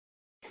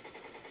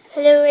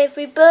Hello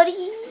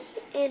everybody,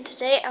 and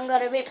today I'm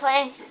going to be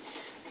playing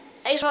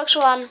Xbox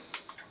One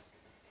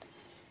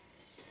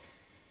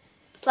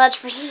Plants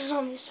vs.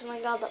 Zombies. Oh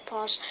my god, that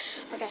pause.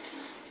 Okay.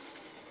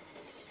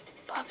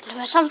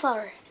 My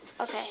sunflower.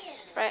 Okay,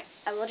 right,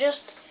 I will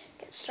just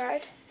get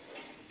started.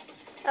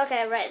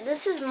 Okay, right,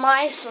 this is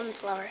my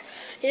sunflower.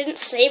 It didn't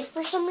save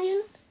for some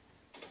reason,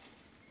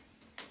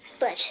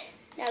 but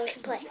now we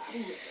can play.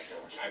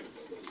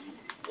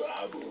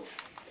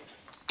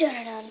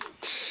 Dun-dun-dun.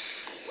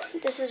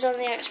 This is on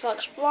the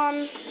Xbox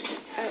One.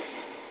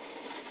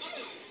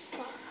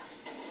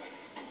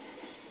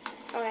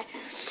 Okay.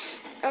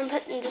 I'm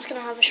just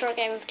gonna have a short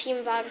game of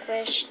Team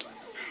Vanquished.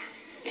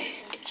 And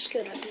it's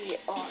gonna be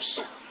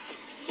awesome.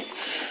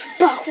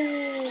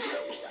 Okay,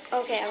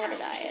 I'm gonna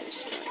die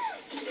instantly.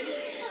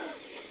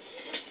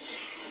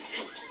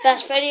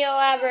 Best video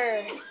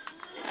ever.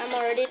 I'm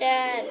already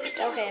dead.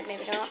 Okay,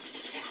 maybe not.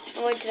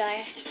 I'm going to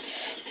die.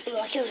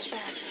 I'll kill this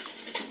man.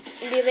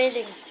 It'll be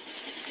amazing.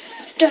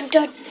 Dun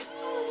dun.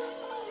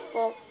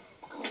 Well,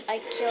 I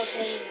killed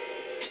him.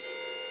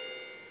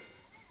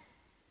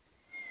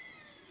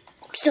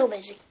 Still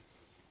amazing.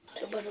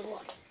 No matter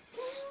what.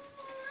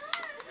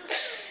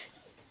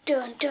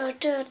 Dun dun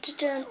dun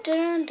dun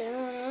dun dun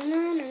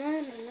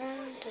dun.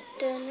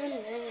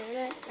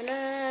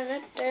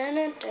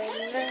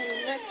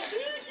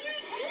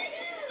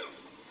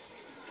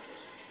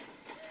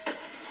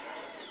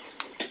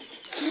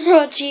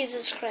 Oh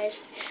Jesus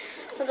Christ!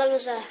 But that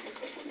was a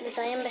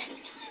zombie.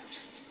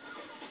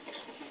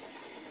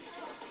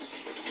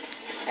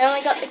 I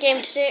only got the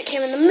game today, it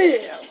came in the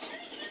mail.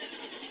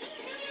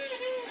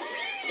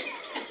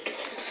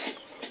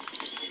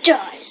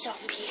 Die,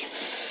 zombie.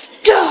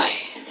 Die!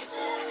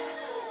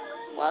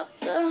 What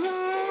the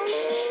hell?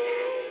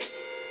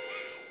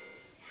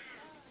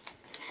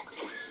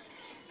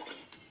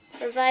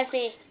 Revive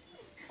me.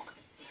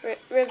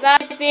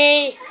 Revive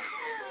me!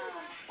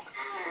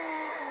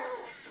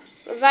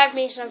 Revive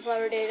me,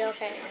 sunflower dude.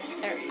 Okay,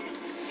 there.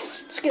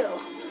 Let's go.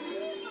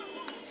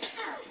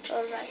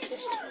 Alright,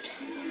 this dude.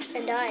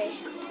 And die.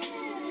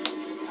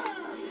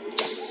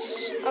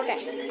 Yes! Okay.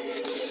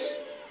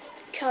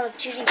 Call of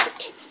Duty for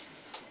kids.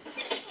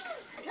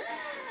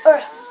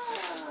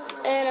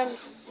 And I'm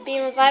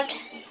being revived.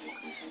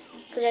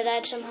 Because I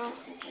died somehow.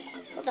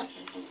 What the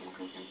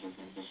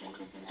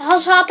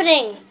hell's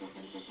happening?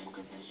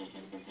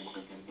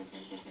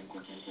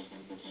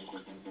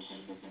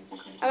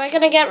 Am I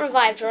gonna get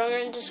revived, or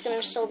am I just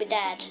gonna still be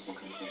dead?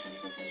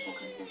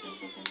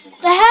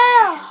 The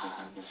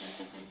hell?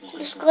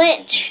 This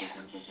glitch.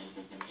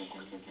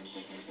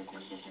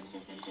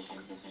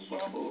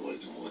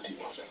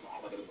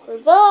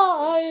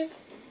 Revive.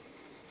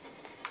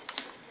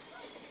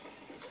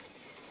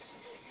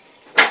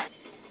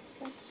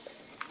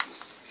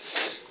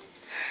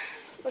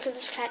 Look at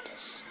this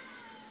cactus.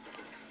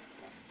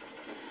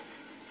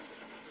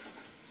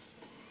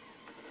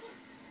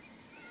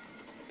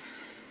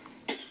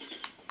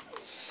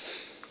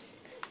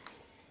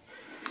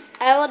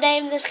 I will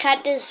name this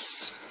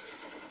cactus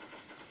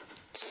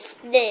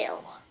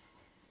Snail,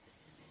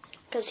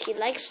 because he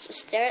likes to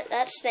stare at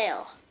that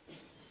snail.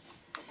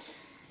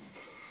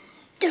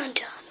 Dun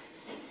dun.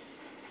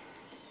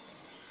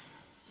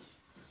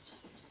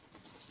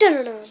 Dun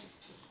dun dun.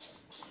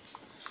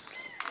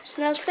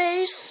 Snail's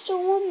face,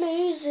 so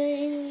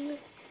amazing.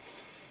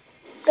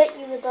 Bet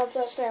you would love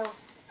that snail.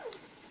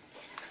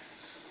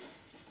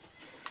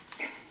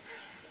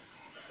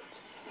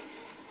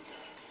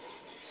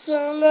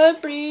 Summer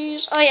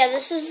breeze. Oh yeah,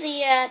 this is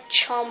the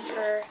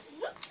chomper.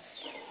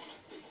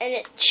 And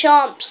it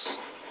chomps.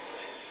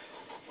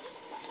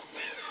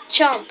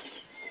 Chomp.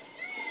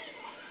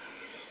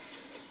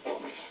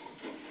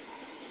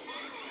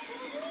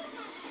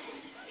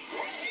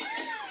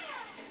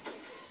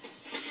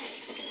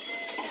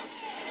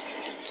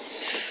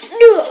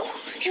 No,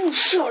 you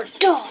shall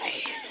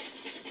die.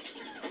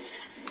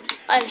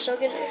 I'm so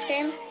good at this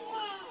game.